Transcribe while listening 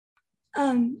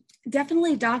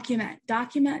Definitely document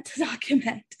to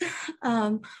document.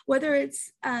 Whether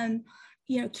it's,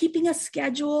 keeping a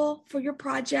schedule for your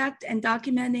project and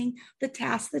documenting the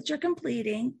tasks that you're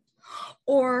completing,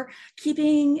 or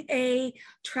keeping a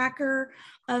tracker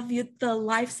of the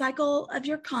life cycle of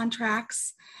your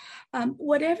contracts.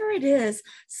 Whatever it is,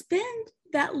 spend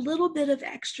that little bit of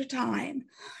extra time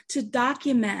to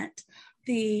document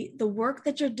the work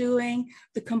that you're doing,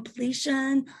 the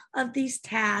completion of these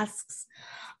tasks,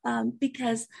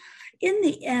 because in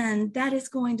the end, that is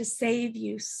going to save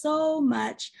you so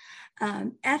much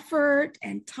effort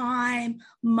and time,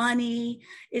 money.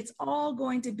 It's all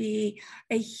going to be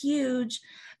a huge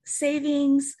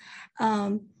savings,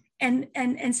 and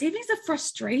savings of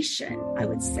frustration, I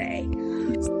would say.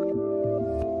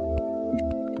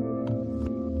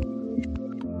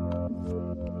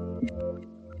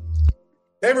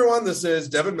 Hey everyone, this is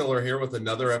Devin Miller here with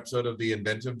another episode of The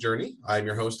Inventive Journey. I'm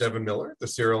your host, Devin Miller, the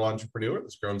serial entrepreneur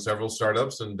that's grown several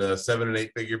startups and 7- and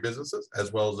 8-figure businesses,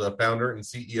 as well as a founder and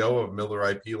CEO of Miller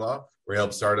IP Law, where he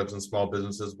helps startups and small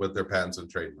businesses with their patents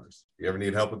and trademarks. If you ever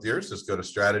need help with yours, just go to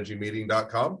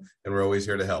strategymeeting.com, and we're always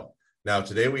here to help. Now,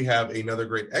 today we have another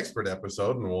great expert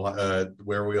episode, and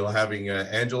where we'll having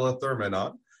Angela Thurman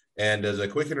on. And as a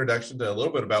quick introduction to a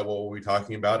little bit about what we'll be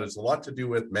talking about, it's a lot to do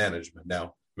with management.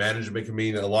 Now, management can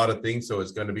mean a lot of things, so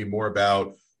it's going to be more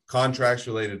about contracts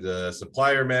related to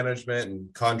supplier management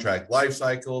and contract life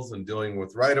cycles and dealing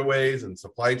with right-of-ways and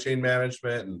supply chain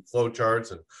management and flow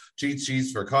charts and cheat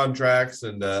sheets for contracts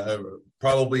and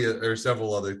probably or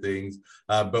several other things.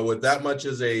 But with that much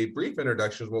as a brief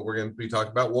introduction of what we're going to be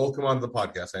talking about, welcome on to the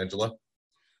podcast, Angela.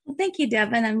 Well, thank you,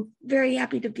 Devin. I'm very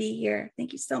happy to be here.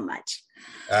 Thank you so much.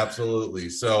 Absolutely.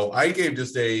 So I gave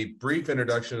just a brief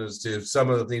introduction as to some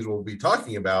of the things we'll be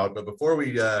talking about. But before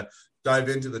we dive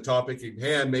into the topic at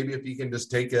hand, maybe if you can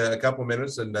just take a couple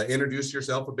minutes and introduce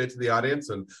yourself a bit to the audience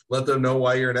and let them know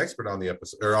why you're an expert on the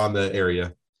episode or on the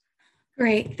area.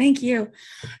 Great. Thank you.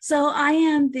 So I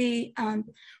am the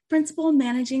principal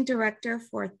managing director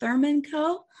for Thurman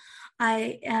Co.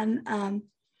 I am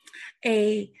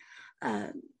a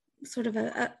sort of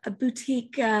a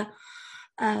boutique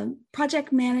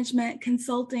project management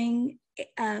consulting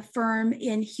firm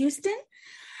in Houston.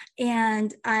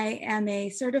 And I am a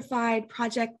certified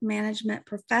project management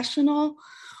professional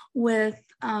with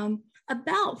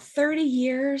about 30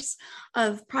 years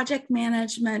of project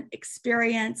management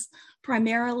experience,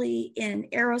 primarily in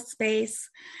aerospace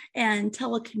and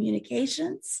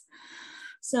telecommunications.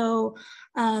 So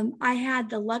I had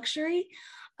the luxury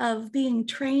of being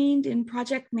trained in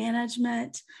project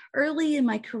management early in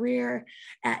my career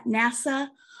at NASA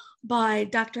by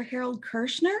Dr. Harold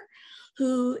Kirshner,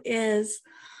 who is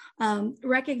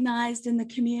recognized in the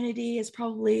community as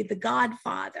probably the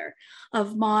godfather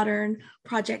of modern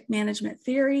project management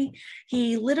theory.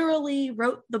 He literally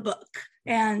wrote the book,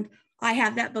 and I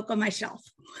have that book on my shelf.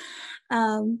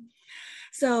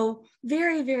 So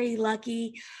very, very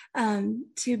lucky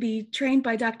to be trained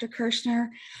by Dr. Kirshner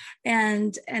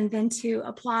and then to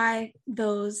apply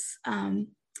those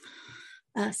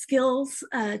skills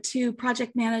to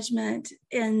project management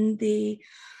in the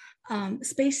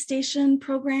space station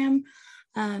program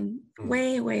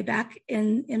way back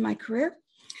in my career.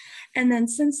 And then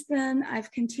since then,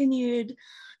 I've continued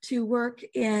to work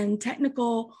in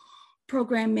technical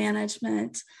program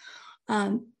management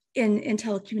in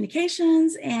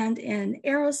telecommunications and in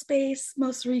aerospace,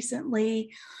 most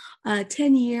recently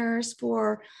 10 years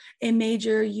for a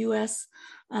major US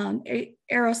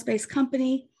aerospace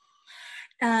company,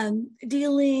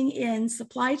 dealing in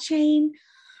supply chain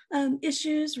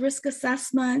issues, risk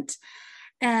assessment,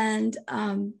 and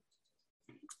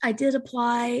I did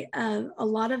apply a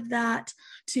lot of that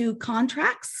to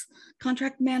contract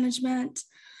management,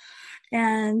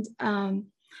 and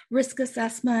risk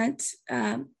assessment,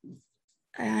 and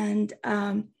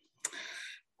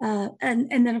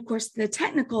then of course the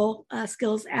technical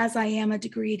skills, as I am a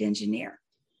degreed engineer.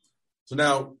 So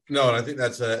now, and I think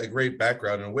that's a great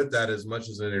background. And with that, as much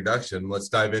as an introduction, let's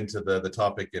dive into the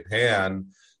topic at hand.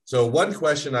 So one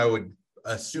question I would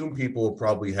assume people will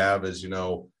probably have is,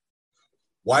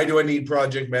 why do I need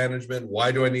project management?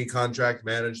 Why do I need contract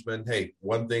management? Hey,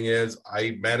 one thing is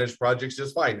I manage projects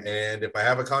just fine. And if I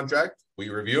have a contract, we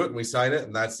review it and we sign it,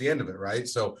 and that's the end of it, right?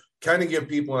 So kind of give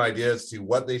people an idea as to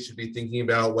what they should be thinking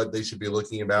about, what they should be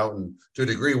looking about, and to a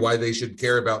degree, why they should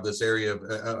care about this area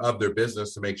of their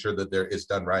business to make sure that it's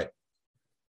done right.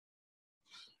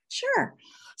 Sure.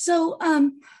 So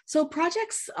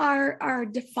projects are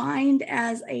defined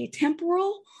as a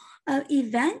temporal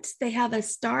event. They have a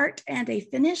start and a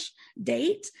finish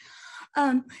date.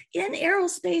 In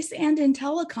aerospace and in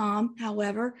telecom,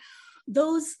 however,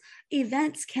 those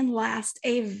events can last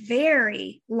a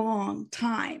very long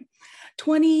time,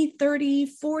 20, 30,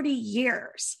 40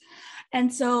 years.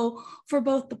 And so for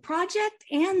both the project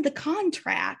and the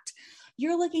contract,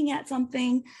 you're looking at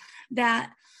something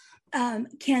that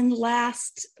can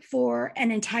last for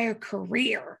an entire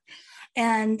career,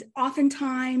 and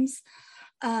oftentimes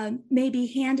may be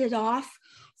handed off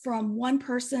from one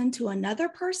person to another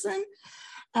person.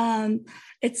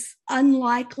 It's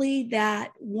unlikely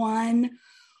that one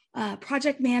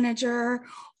project manager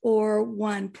or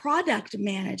one product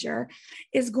manager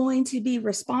is going to be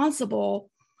responsible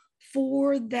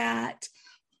for that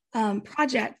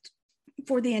project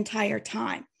for the entire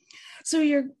time. So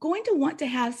you're going to want to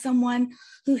have someone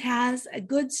who has a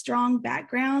good, strong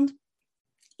background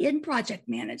in project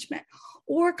management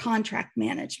or contract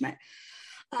management,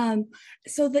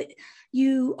 so that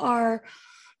you are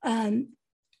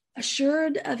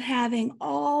assured of having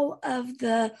all of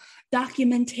the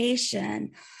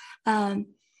documentation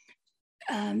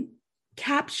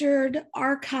captured,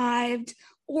 archived,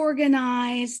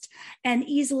 organized, and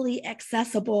easily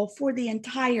accessible for the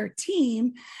entire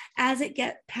team as it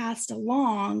gets passed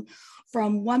along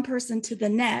from one person to the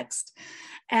next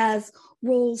as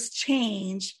roles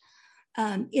change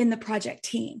in the project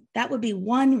team. That would be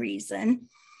one reason.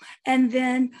 And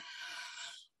then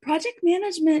project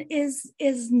management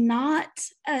is not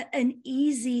an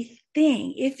easy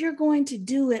thing if you're going to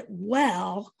do it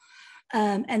well.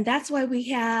 And that's why we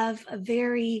have a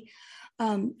very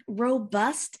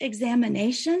robust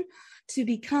examination to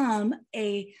become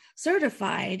a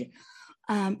certified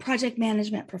project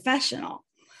management professional.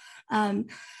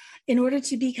 In order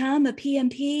to become a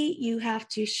PMP, you have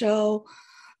to show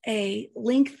a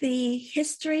lengthy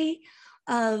history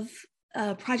of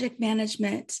project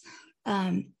management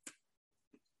a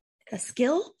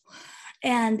skill.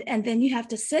 And then you have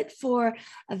to sit for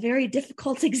a very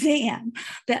difficult exam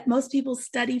that most people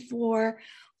study for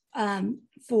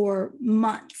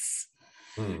months.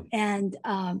 And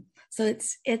so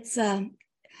it's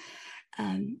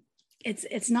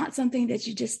not something that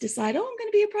you just decide, oh, I'm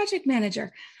going to be a project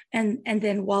manager, and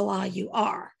then voila, you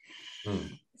are.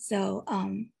 So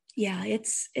yeah,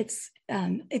 it's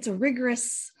a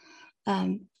rigorous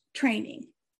training.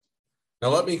 Now,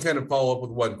 let me kind of follow up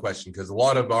with one question, because a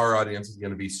lot of our audience is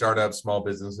going to be startups, small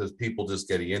businesses, people just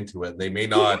getting into it. They may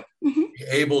not be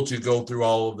able to go through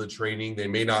all of the training. They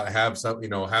may not have have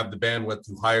the bandwidth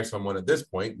to hire someone at this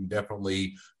point, and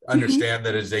definitely understand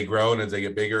that as they grow and as they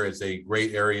get bigger, it's a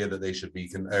great area that they should be,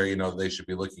 they should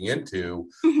be looking into.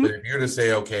 But if you're to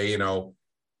say, okay,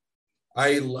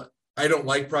 I don't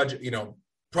like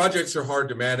projects are hard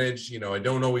to manage. I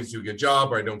don't always do a good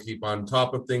job, or I don't keep on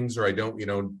top of things, or I don't,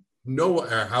 know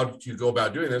how to go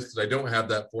about doing this because I don't have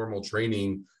that formal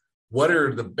training. What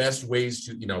are the best ways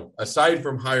to, aside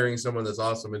from hiring someone that's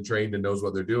awesome and trained and knows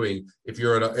what they're doing, if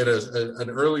you're at an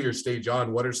earlier stage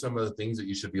on, what are some of the things that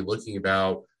you should be looking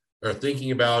about or thinking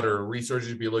about, or research you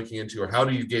should be looking into, or how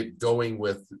do you get going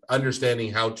with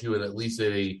understanding how to, at least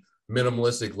at a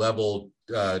minimalistic level,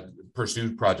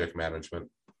 pursue project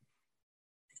management?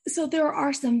 So there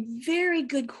are some very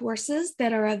good courses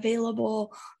that are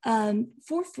available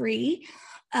for free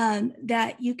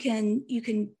that you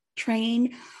can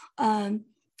train. LinkedIn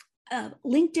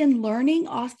Learning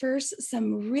offers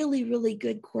some really, really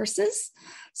good courses.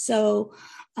 So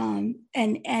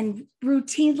and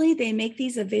routinely they make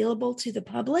these available to the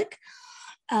public.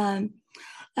 Bonnie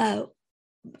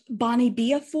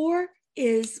Biafor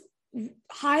is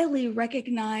highly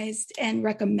recognized and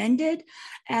recommended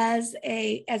as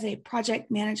a project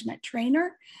management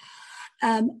trainer.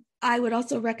 I would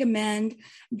also recommend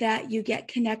that you get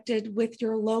connected with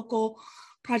your local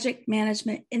Project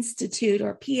Management Institute,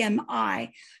 or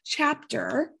PMI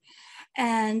chapter,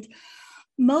 and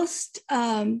most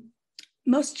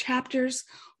chapters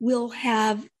will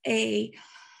have a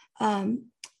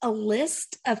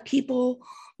list of people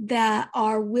that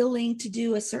are willing to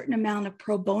do a certain amount of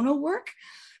pro bono work,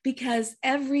 because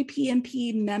every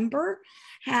PMP member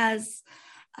has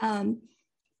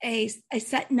a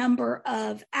set number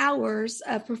of hours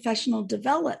of professional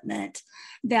development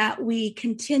that we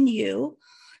continue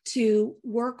to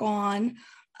work on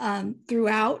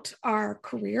throughout our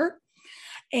career.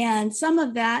 And some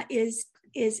of that is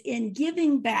in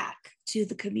giving back to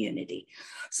the community.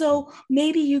 So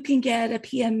maybe you can get a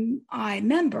PMI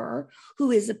member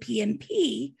who is a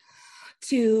PMP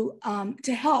to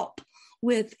help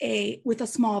with a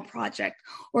small project,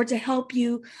 or to help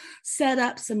you set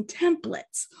up some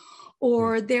templates,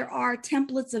 or there are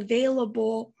templates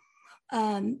available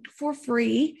for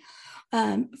free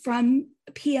from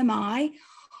PMI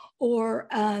or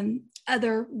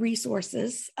other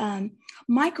resources.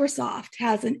 Microsoft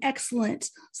has an excellent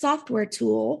software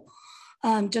tool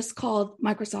just called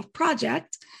Microsoft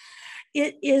Project.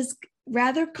 It is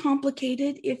rather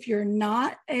complicated if you're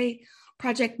not a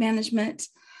project management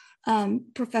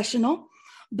professional,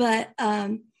 but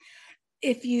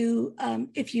if you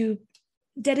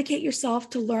dedicate yourself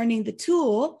to learning the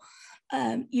tool,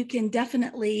 you can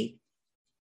definitely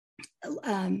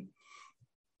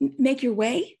make your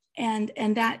way, and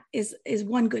that is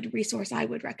one good resource I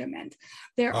would recommend.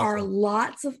 There Awesome. are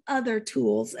lots of other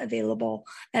tools available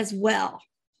as well.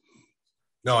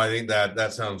 No, I think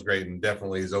that sounds great, and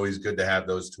definitely is always good to have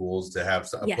those tools, to have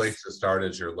a place to start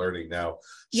as you're learning. Now,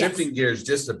 shifting gears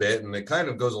just a bit, and it kind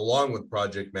of goes along with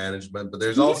project management, but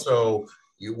there's also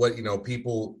what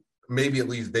people maybe at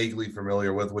least vaguely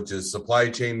familiar with, which is supply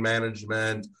chain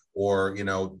management, or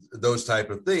those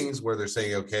type of things where they're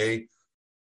saying, okay,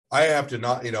 I have to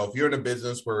not, if you're in a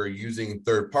business where you're using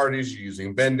third parties, you're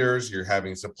using vendors, you're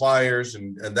having suppliers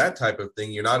and that type of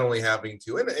thing, you're not only having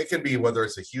to, and it can be whether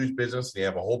it's a huge business and you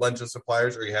have a whole bunch of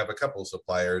suppliers or you have a couple of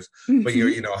suppliers, but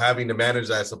you're, having to manage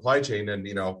that supply chain. And,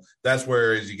 that's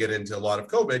where, as you get into a lot of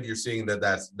COVID, you're seeing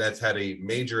that's had a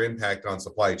major impact on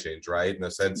supply chains, right? In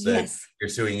the sense that you're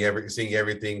seeing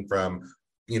everything from,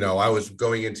 I was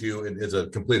going into, as a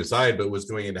complete aside, but was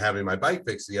going into having my bike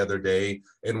fixed the other day,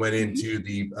 and went into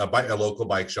a local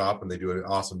bike shop, and they do an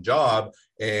awesome job.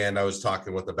 And I was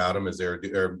talking about them as they're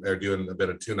doing a bit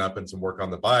of tune up and some work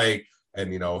on the bike,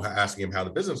 and asking them how the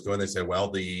business is going. They said, well,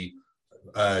 the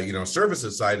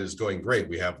services side is going great.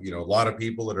 We have a lot of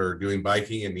people that are doing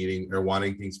biking and needing or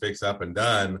wanting things fixed up and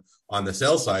done. On the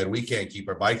sales side, we can't keep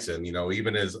our bikes in.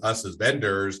 Even as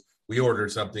vendors, we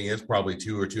ordered something, it's probably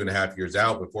 2 or 2.5 years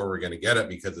out before we're going to get it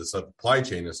because the supply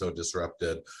chain is so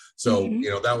disrupted. So,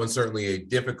 that was certainly a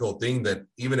difficult thing, that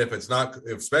even if it's not,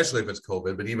 especially if it's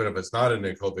COVID, but even if it's not in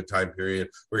a COVID time period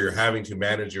where you're having to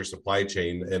manage your supply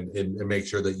chain and make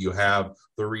sure that you have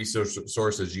the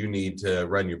resources you need to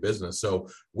run your business. So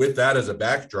with that as a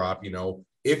backdrop,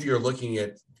 if you're looking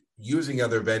at using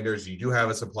other vendors, you do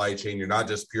have a supply chain, you're not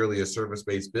just purely a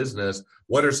service-based business,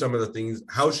 what are some of the things,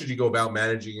 how should you go about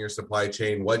managing your supply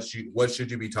chain? What should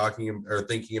you be talking or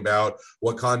thinking about?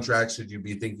 What contracts should you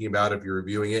be thinking about if you're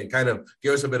reviewing it? And kind of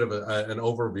give us a bit of an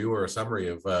overview or a summary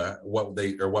of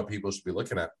what people should be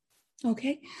looking at.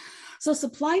 Okay. So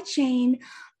supply chain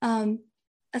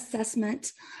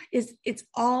assessment it's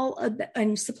all about,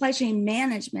 and supply chain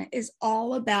management is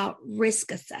all about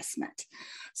risk assessment.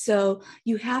 So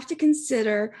you have to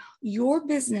consider your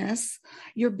business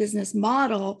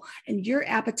model, and your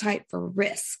appetite for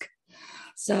risk.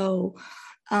 So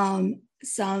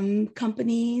some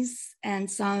companies and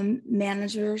some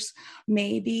managers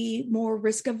may be more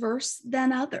risk averse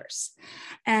than others.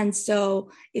 And so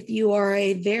if you are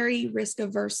a very risk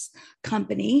averse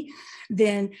company,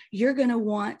 then you're going to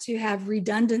want to have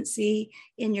redundancy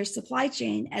in your supply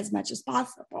chain as much as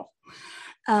possible.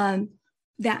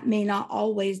 That may not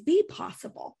always be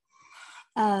possible.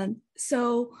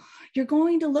 So you're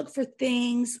going to look for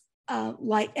things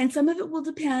and some of it will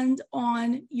depend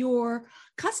on your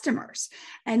customers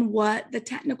and what the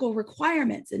technical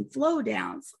requirements and flow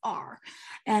downs are,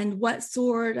 and what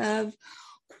sort of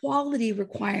quality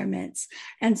requirements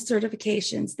and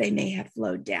certifications they may have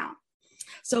flowed down.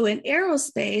 So in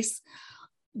aerospace,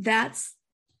 there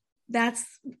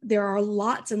are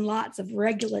lots and lots of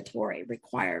regulatory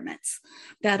requirements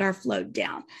that are flowed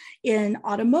down. In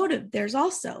automotive, there's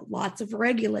also lots of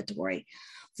regulatory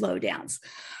flow downs.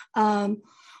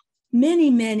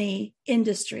 Many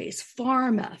industries,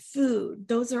 pharma, food,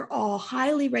 those are all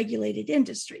highly regulated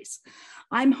industries.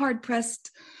 I'm hard pressed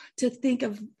to think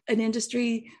of an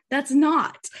industry that's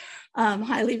not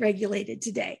highly regulated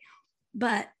today.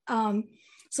 But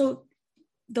so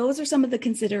those are some of the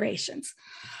considerations.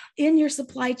 In your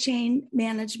supply chain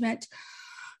management,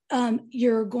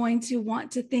 you're going to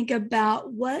want to think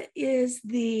about what is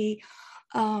the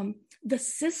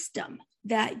system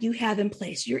that you have in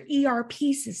place, your ERP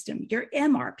system, your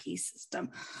MRP system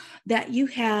that you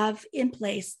have in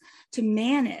place to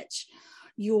manage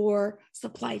your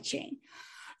supply chain.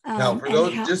 Now, for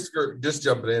those, just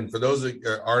jumping in, for those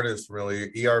that aren't as familiar,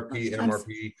 ERP,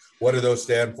 MRP, what do those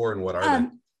stand for, and what are they?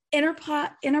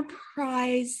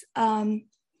 Enterprise.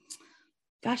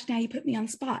 Gosh, now you put me on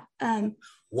the spot.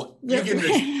 What you can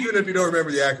just, even if you don't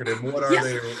remember the acronym, what are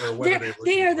they, or what are they?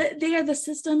 They are the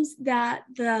systems that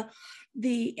the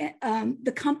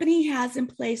company has in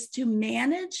place to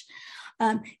manage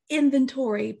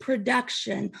inventory,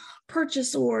 production,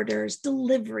 purchase orders,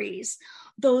 deliveries,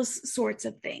 those sorts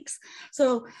of things.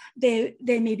 So they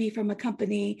may be from a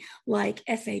company like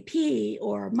SAP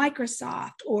or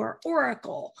Microsoft or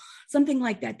Oracle, something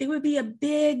like that. They would be a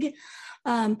big,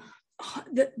 the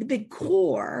big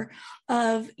core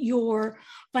of your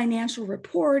financial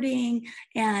reporting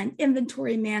and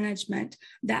inventory management,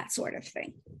 that sort of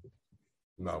thing.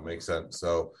 No, makes sense.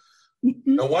 So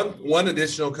now one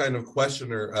additional kind of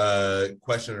question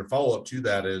or follow-up to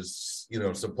that is,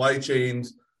 supply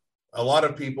chains. A lot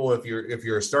of people, if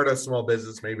you're a startup small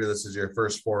business, maybe this is your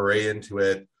first foray into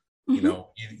it,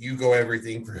 you go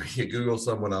everything for, you Google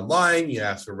someone online, you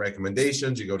ask for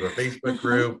recommendations, you go to a Facebook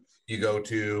group, you go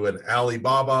to an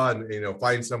Alibaba and,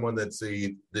 find someone that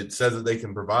says that they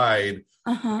can provide,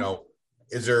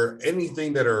 is there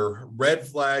anything that are red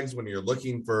flags when you're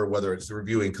looking for, whether it's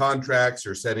reviewing contracts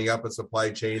or setting up a supply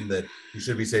chain, that you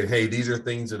should be saying, hey, these are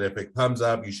things that if it comes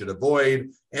up, you should avoid,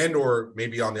 and or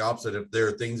maybe on the opposite, if there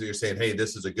are things that you're saying, hey,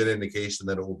 this is a good indication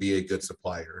that it will be a good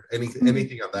supplier,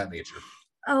 anything of that nature?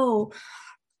 Oh,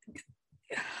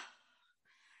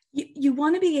 you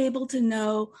want to be able to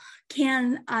know,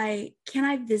 can I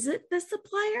visit the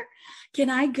supplier? Can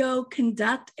I go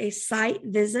conduct a site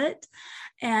visit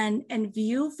and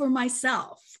view for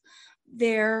myself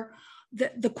the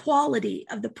quality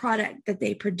of the product that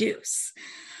they produce?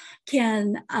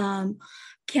 Can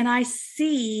I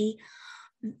see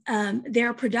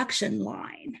their production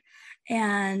line,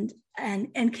 and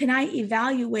can I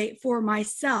evaluate for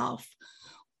myself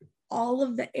all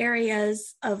of the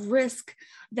areas of risk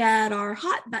that are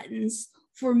hot buttons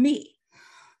for me?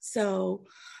 So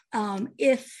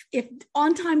if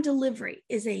on-time delivery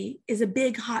is a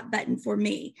big hot button for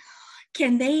me,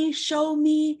 can they show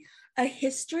me a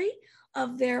history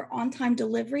of their on-time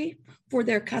delivery for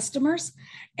their customers,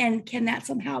 and can that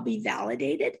somehow be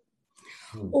validated?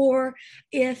 Or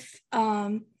if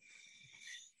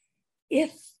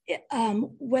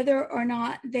whether or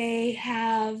not they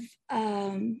have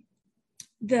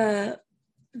the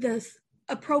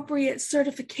appropriate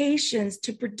certifications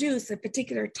to produce a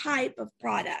particular type of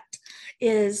product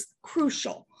is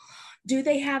crucial. Do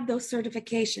they have those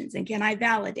certifications, and can I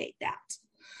validate that?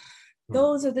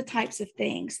 Those are the types of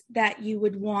things that you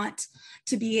would want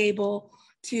to be able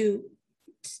to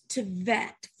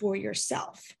vet for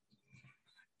yourself.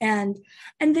 And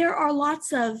there are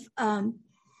lots of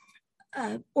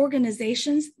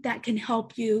organizations that can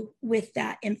help you with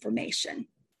that information.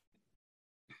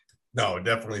 No, it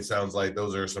definitely sounds like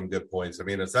those are some good points. I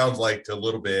mean, it sounds like a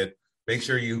little bit, make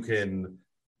sure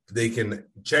they can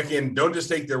check in. Don't just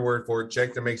take their word for it.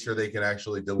 Check to make sure they can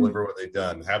actually deliver what they've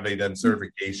done. Have they done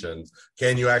certifications?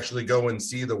 Can you actually go and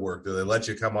see the work? Do they let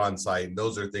you come on site? And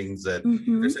those are things that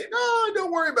they're saying, no,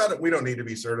 don't worry about it. We don't need to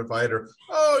be certified. Or,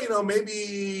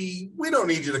 maybe we don't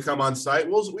need you to come on site.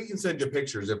 We can send you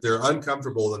pictures. If they're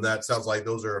uncomfortable, then that sounds like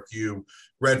those are a few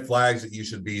red flags that you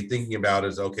should be thinking about.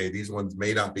 Is, okay, these ones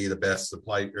may not be the best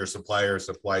supply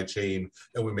chain,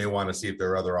 and we may want to see if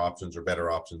there are other options or better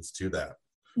options to that.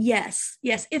 Yes.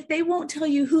 If they won't tell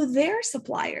you who their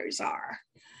suppliers are,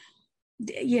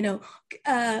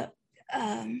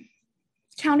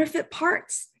 counterfeit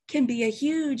parts can be a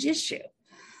huge issue.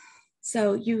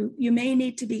 So you may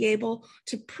need to be able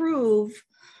to prove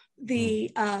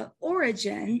the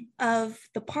origin of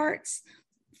the parts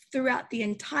throughout the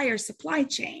entire supply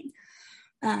chain.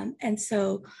 And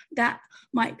so that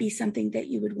might be something that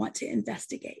you would want to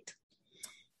investigate.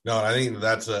 No, I think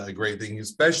that's a great thing,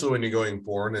 especially when you're going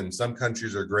foreign. And some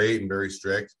countries are great and very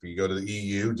strict. If you go to the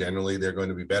EU, generally they're going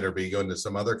to be better. But you go into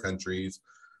some other countries,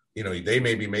 they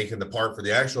may be making the part for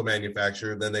the actual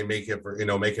manufacturer, then they make it for,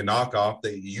 make a knockoff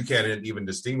that you can't even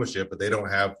distinguish it, but they don't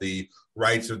have the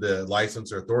rights or the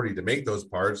license or authority to make those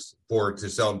parts to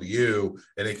sell them to you.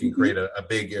 And it can create a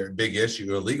big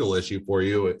issue, a legal issue for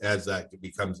you as that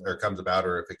comes about,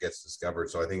 or if it gets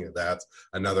discovered. So I think that's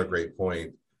another great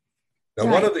point. Now,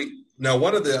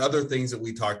 one of the other things that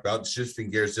we talked about,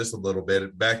 shifting gears just a little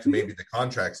bit back to maybe the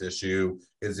contracts issue,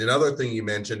 is another thing you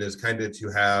mentioned is kind of to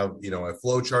have, a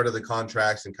flow chart of the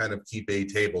contracts and kind of keep a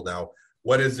table. Now,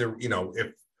 what is the reason?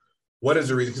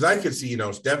 Because I could see,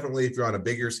 definitely if you're on a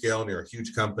bigger scale and you're a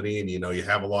huge company and, you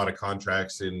have a lot of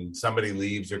contracts and somebody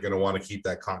leaves, you're going to want to keep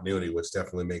that continuity, which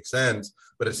definitely makes sense.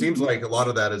 But it seems like a lot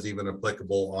of that is even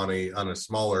applicable on a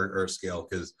smaller scale,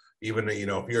 because even,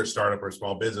 if you're a startup or a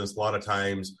small business, a lot of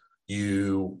times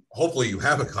hopefully you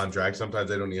have a contract. Sometimes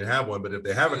they don't even have one, but if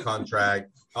they have a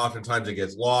contract, oftentimes it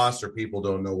gets lost or people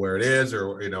don't know where it is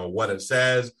or, what it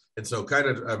says. And so kind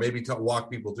of maybe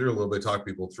walk people through a little bit, talk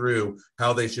people through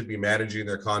how they should be managing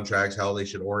their contracts, how they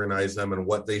should organize them, and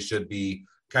what they should be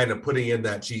kind of putting in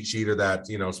that cheat sheet or that,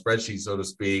 spreadsheet, so to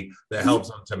speak, that helps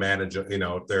them to manage, if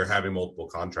they're having multiple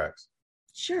contracts.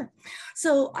 Sure.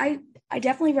 So I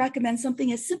definitely recommend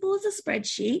something as simple as a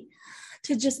spreadsheet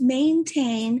to just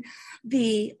maintain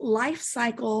the life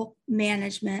cycle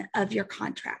management of your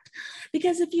contract.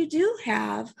 Because if you do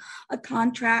have a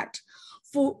contract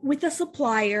with a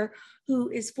supplier who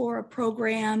is for a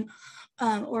program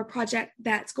or a project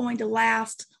that's going to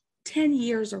last 10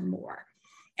 years or more,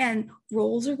 and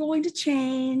roles are going to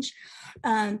change,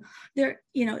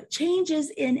 change is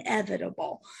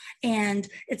inevitable, and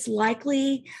it's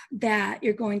likely that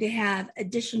you're going to have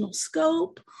additional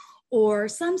scope or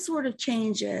some sort of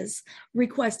changes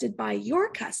requested by your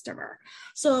customer.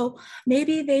 So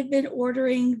maybe they've been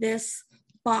ordering this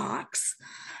box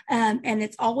and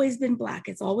it's always been black.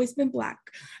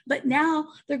 But now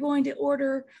they're going to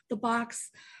order the box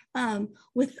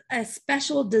with a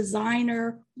special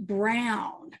designer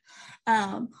brown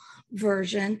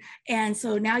version. And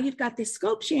so now you've got this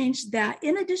scope change that,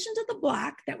 in addition to the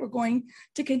black that we're going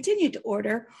to continue to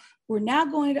order, we're now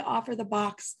going to offer the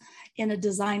box in a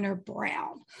designer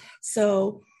brown.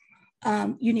 So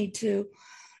you need to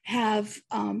have,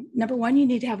 number one, you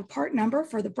need to have a part number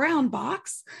for the brown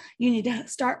box. You need to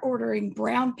start ordering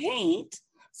brown paint.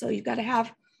 So you've got to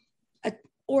have an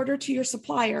order to your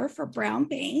supplier for brown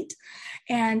paint.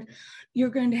 And you're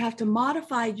going to have to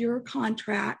modify your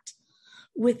contract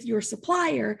with your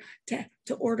supplier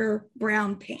to order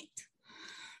brown paint.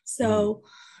 So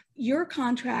your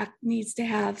contract needs to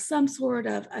have some sort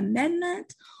of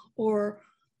amendment or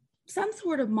some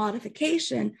sort of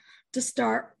modification to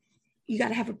start. You got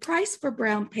to have a price for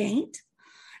brown paint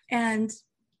and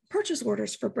purchase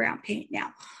orders for brown paint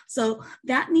now. So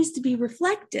that needs to be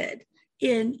reflected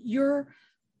in your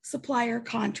supplier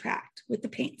contract with the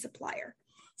paint supplier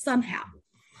somehow.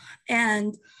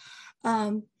 And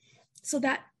so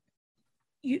that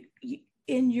you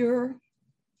in your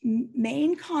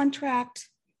main contract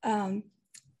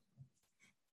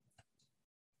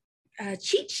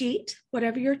cheat sheet,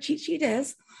 whatever your cheat sheet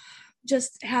is,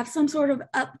 just have some sort of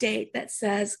update that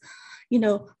says,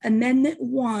 amendment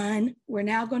 1, we're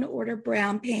now going to order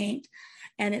brown paint,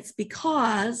 and it's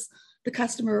because the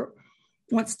customer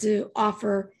wants to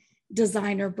offer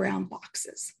designer brown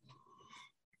boxes.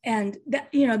 And that,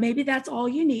 maybe that's all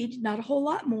you need, not a whole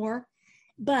lot more.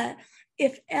 But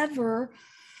if ever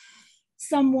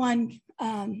someone,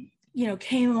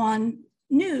 came on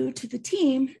new to the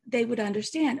team, they would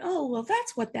understand, oh, well,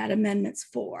 that's what that amendment's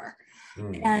for.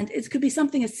 And it could be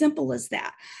something as simple as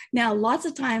that. Now, lots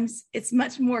of times it's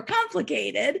much more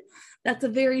complicated. That's a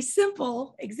very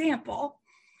simple example,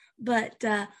 but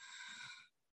that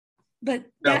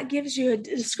gives you a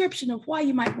description of why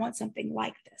you might want something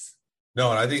like this.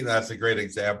 No, and I think that's a great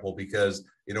example because,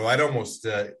 I'd almost,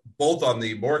 both on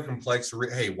the more complex,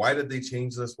 hey, why did they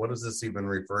change this? What is this even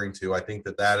referring to? I think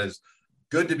that is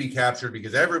good to be captured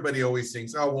because everybody always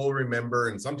thinks, oh, we'll remember.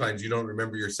 And sometimes you don't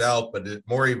remember yourself, but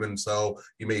more even so,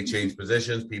 you may change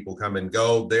positions, people come and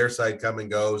go, their side come and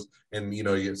goes. And,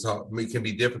 it can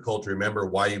be difficult to remember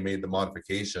why you made the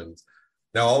modifications.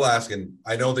 Now I'll ask, and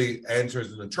I know the answer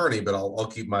is an attorney, but I'll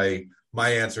keep my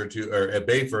answer at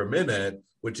bay for a minute,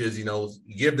 which is,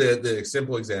 give the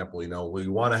simple example, we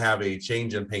want to have a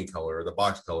change in paint color or the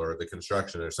box color or the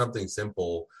construction or something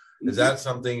simple. Is that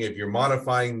something, if you're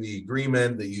modifying the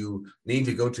agreement, that you need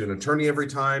to go to an attorney every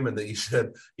time and that you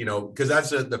should, because that's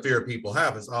the fear people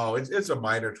have is, oh, it's a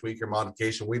minor tweak or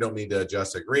modification. We don't need to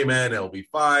adjust the agreement. It'll be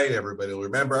fine. Everybody will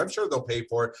remember. I'm sure they'll pay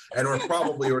for it. And we're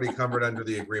probably already covered under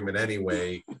the agreement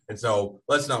anyway. And so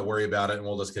let's not worry about it and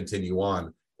we'll just continue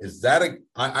on. Is that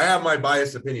I have my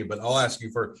biased opinion, but I'll ask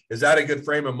you is that a good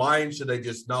frame of mind? Should they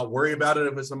just not worry about it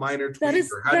if it's a minor tweak?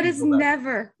 That is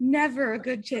never a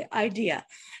good idea.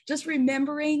 Just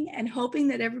remembering and hoping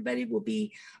that everybody will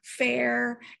be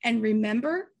fair and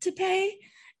remember to pay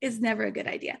is never a good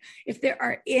idea. If there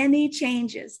are any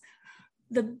changes,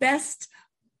 the best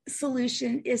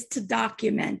solution is to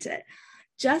document it.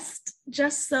 Just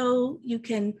so you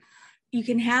can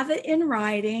have it in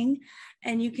writing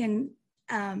and you can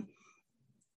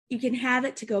have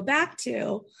it to go back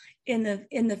to in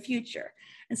the future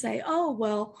and say, oh,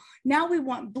 well, now we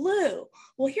want blue.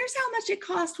 Well, here's how much it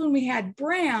cost when we had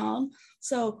brown.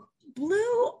 So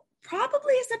blue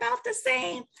probably is about the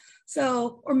same.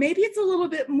 So, or maybe it's a little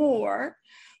bit more,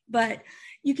 but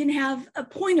you can have a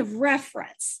point of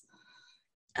reference.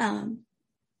 Never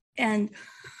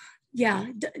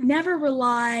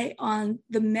rely on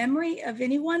the memory of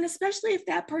anyone, especially if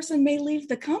that person may leave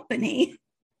the company.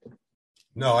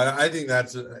 No, I think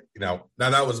that's, now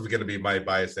that was going to be my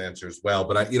biased answer as well.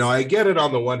 But I get it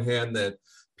on the one hand that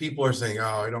people are saying,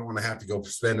 oh, I don't want to have to go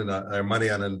spend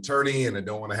money on an attorney, and I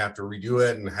don't want to have to redo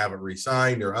it and have it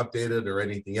re-signed or updated or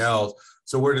anything else.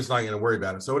 So we're just not going to worry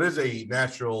about it. So it is a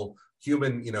natural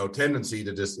human, tendency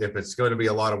to just, if it's going to be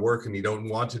a lot of work and you don't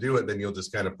want to do it, then you'll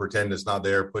just kind of pretend it's not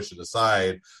there, push it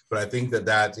aside. But I think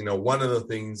that one of the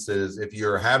things is, if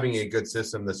you're having a good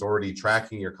system that's already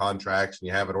tracking your contracts and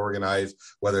you have it organized,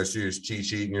 whether it's your cheat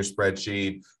sheet and your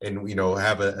spreadsheet, and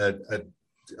have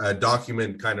a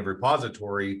document kind of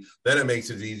repository, then it makes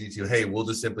it easy to, hey, we'll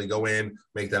just simply go in,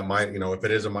 make that minor, if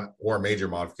it is or a major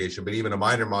modification, but even a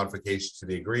minor modification to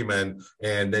the agreement,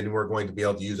 and then we're going to be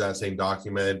able to use that same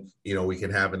document. We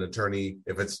can have an attorney,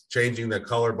 if it's changing the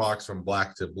color box from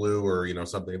black to blue or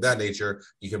something of that nature,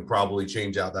 you can probably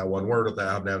change out that one word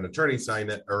without having to have an attorney sign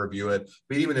it or review it.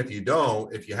 But even if you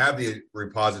don't, if you have the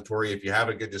repository, if you have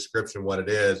a good description of what it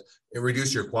is, it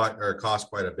reduces your cost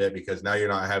quite a bit, because now you're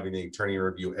not having the attorney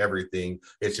review everything.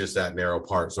 It's just that narrow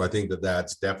part. So I think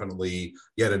that's definitely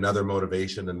yet another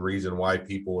motivation and reason why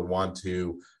people would want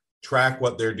to track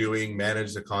what they're doing,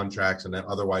 manage the contracts, and then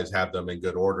otherwise have them in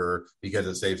good order, because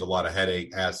it saves a lot of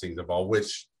headache as things evolve,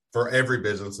 which for every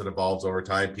business that evolves over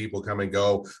time, people come and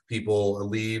go, people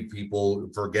leave, people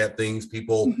forget things,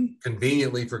 people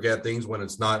conveniently forget things when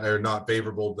it's not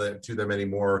favorable to them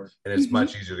anymore. And it's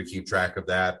much easier to keep track of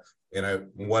that. And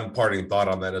one parting thought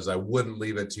on that is, I wouldn't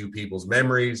leave it to people's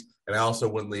memories, and I also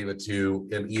wouldn't leave it to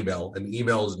an email. An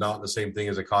email is not the same thing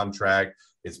as a contract.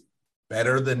 It's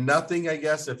better than nothing, I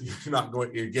guess, if you're not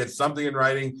going to get something in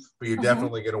writing, but you're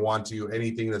definitely going to want to,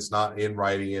 anything that's not in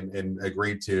writing and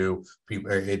agreed to, people,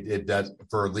 it does,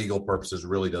 for legal purposes,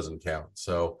 really doesn't count.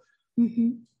 So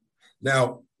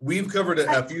now we've covered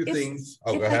a few things.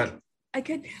 Oh, go ahead. I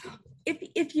could,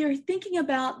 if you're thinking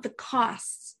about the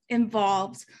costs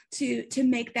involved to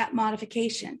make that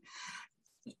modification,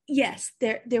 yes,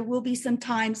 there will be some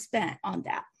time spent on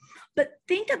that. But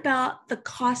think about the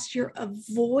cost you're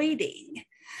avoiding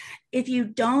if you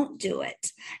don't do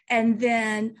it. And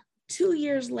then 2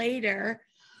 years later,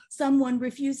 someone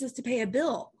refuses to pay a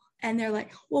bill. And they're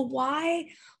like, well,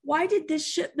 why did this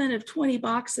shipment of 20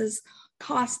 boxes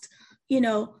cost,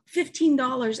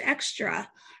 $15 extra?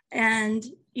 And,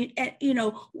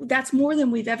 that's more than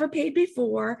we've ever paid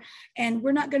before. And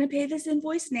we're not going to pay this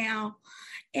invoice now.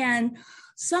 And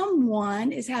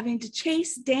someone is having to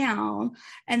chase down,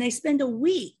 and they spend a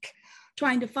week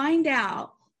trying to find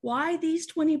out why these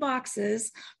 20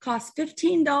 boxes cost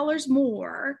 $15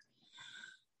 more,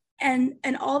 and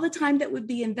all the time that would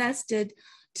be invested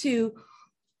to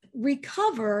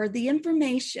recover the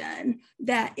information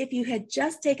that, if you had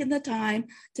just taken the time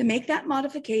to make that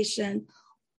modification,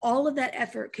 all of that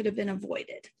effort could have been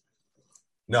avoided.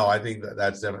 No, I think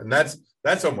that's definitely, and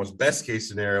that's almost best case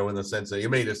scenario, in the sense that it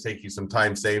may just take you some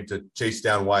time saved to chase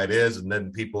down why it is, and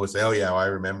then people will say, oh yeah, well, I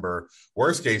remember.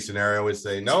 Worst case scenario is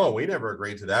say, no, we never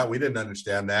agreed to that, we didn't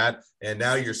understand that, and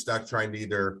now you're stuck trying to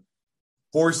either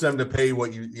force them to pay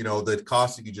what the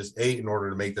cost that you just ate in order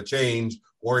to make the change,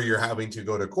 or you're having to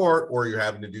go to court, or you're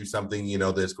having to do something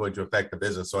that's going to affect the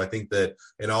business. So I think that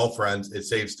in all fronts, it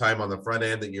saves time on the front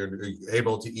end, that you're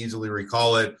able to easily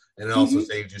recall it, and it also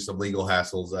saves you some legal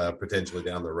hassles potentially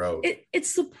down the road. It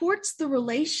supports the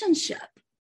relationship.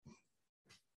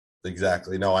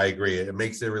 Exactly. No, I agree. It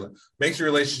makes the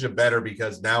relationship better,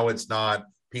 because now it's not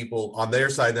people on their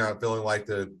side, they're not feeling like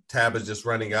the tab is just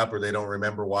running up, or they don't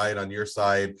remember why. And on your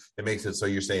side, it makes it so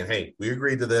you're saying, hey, we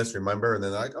agreed to this, remember? And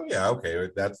then they're like, oh yeah, okay,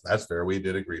 that's fair, we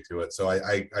did agree to it. So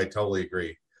I totally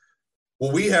agree.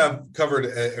 Well, we have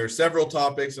covered several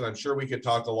topics, and I'm sure we could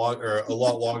talk a lot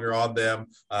longer on them.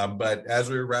 But as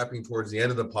we're wrapping towards the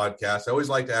end of the podcast, I always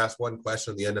like to ask one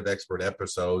question at the end of expert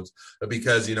episodes,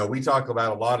 because, we talk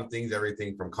about a lot of things,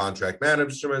 everything from contract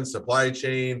management, supply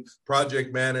chain,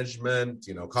 project management,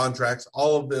 contracts,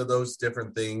 all of those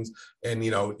different things. And,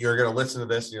 you're going to listen to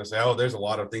this and you'll say, oh, there's a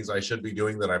lot of things I should be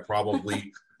doing that I probably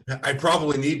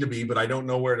need to be, but I don't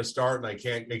know where to start, and I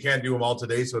can't do them all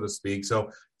today, so to speak.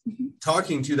 So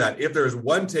talking to that, if there's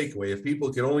one takeaway, if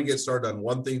people could only get started on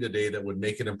one thing today that would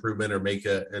make an improvement or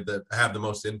that have the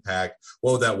most impact,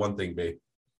 what would that one thing be?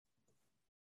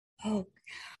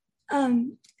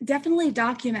 Definitely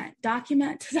document.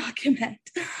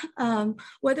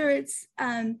 Whether it's,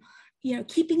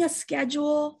 keeping a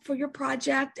schedule for your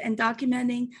project and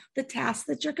documenting the tasks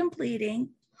that you're completing,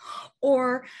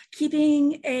 or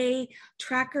keeping a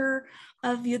tracker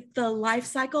of the life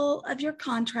cycle of your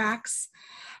contracts.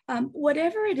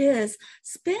 Whatever it is,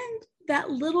 spend that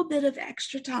little bit of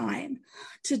extra time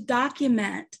to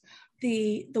document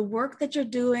the work that you're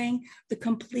doing, the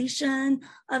completion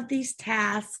of these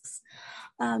tasks.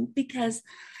 because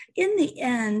in the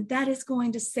end, that is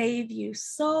going to save you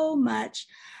so much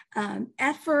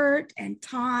effort and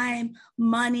time,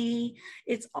 money.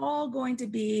 It's all going to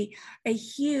be a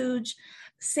huge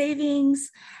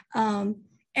savings and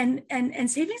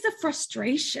savings of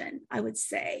frustration, I would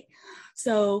say.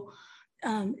 So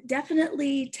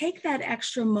definitely take that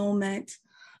extra moment,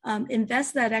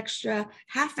 invest that extra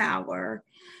half hour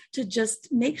to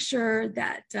just make sure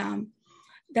that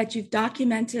that you've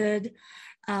documented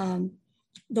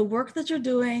the work that you're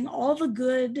doing, all the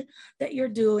good that you're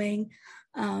doing,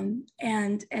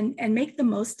 and make the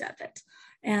most of it.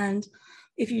 And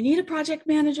if you need a project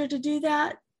manager to do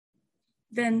that,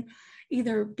 then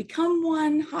either become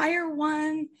one, hire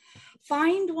one,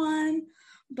 find one,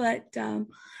 but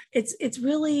it's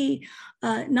really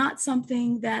not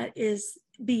something that is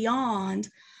beyond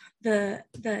the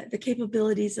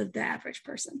capabilities of the average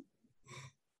person.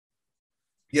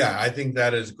 Yeah, I think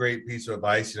that is a great piece of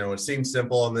advice. It seems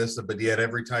simple on this, but yet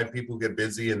every time people get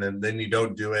busy and then you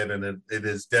don't do it, and it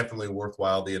is definitely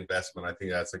worthwhile, the investment. I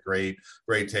think that's a great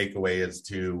takeaway, is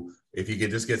to, if you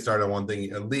could just get started on one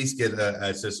thing, at least get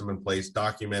a system in place,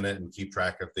 document it, and keep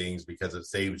track of things, because it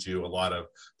saves you a lot of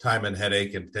time and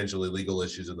headache and potentially legal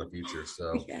issues in the future.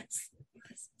 So yes.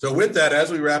 So with that, as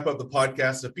we wrap up the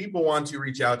podcast, if people want to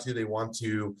reach out to you, they want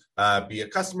to be a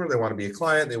customer, they want to be a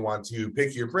client, they want to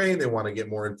pick your brain, they want to get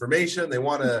more information, they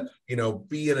want to,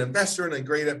 be an investor in a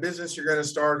great business you're going to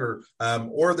start,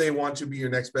 or they want to be your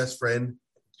next best friend,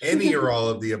 any or all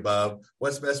of the above,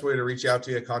 what's the best way to reach out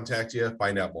to you, contact you,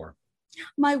 find out more?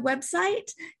 My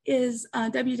website is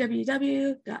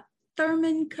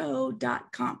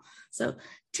www.thurmanco.com. So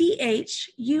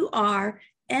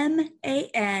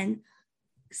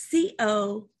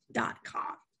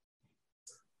THURMANCO.com.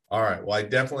 All right. Well, I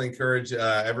definitely encourage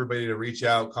everybody to reach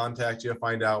out, contact you,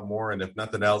 find out more, and if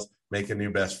nothing else, make a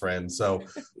new best friend. So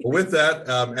with that,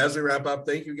 as we wrap up,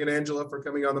 thank you again, Angela, for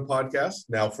coming on the podcast.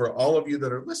 Now, for all of you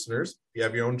that are listeners, if you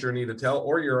have your own journey to tell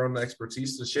or your own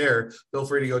expertise to share, feel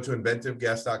free to go to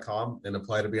inventiveguest.com and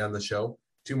apply to be on the show.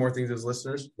 2 more things as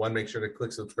listeners. 1, make sure to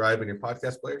click subscribe in your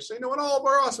podcast player so you know when all of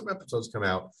our awesome episodes come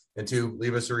out. And 2,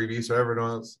 leave us a review so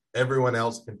everyone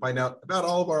else can find out about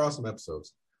all of our awesome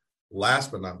episodes.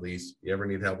 Last but not least, if you ever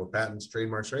need help with patents,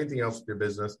 trademarks, or anything else with your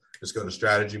business, just go to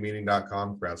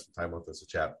strategymeeting.com, grab some time with us to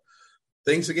chat.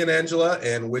 Thanks again, Angela,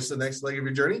 and wish the next leg of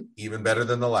your journey even better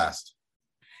than the last.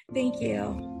 Thank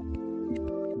you.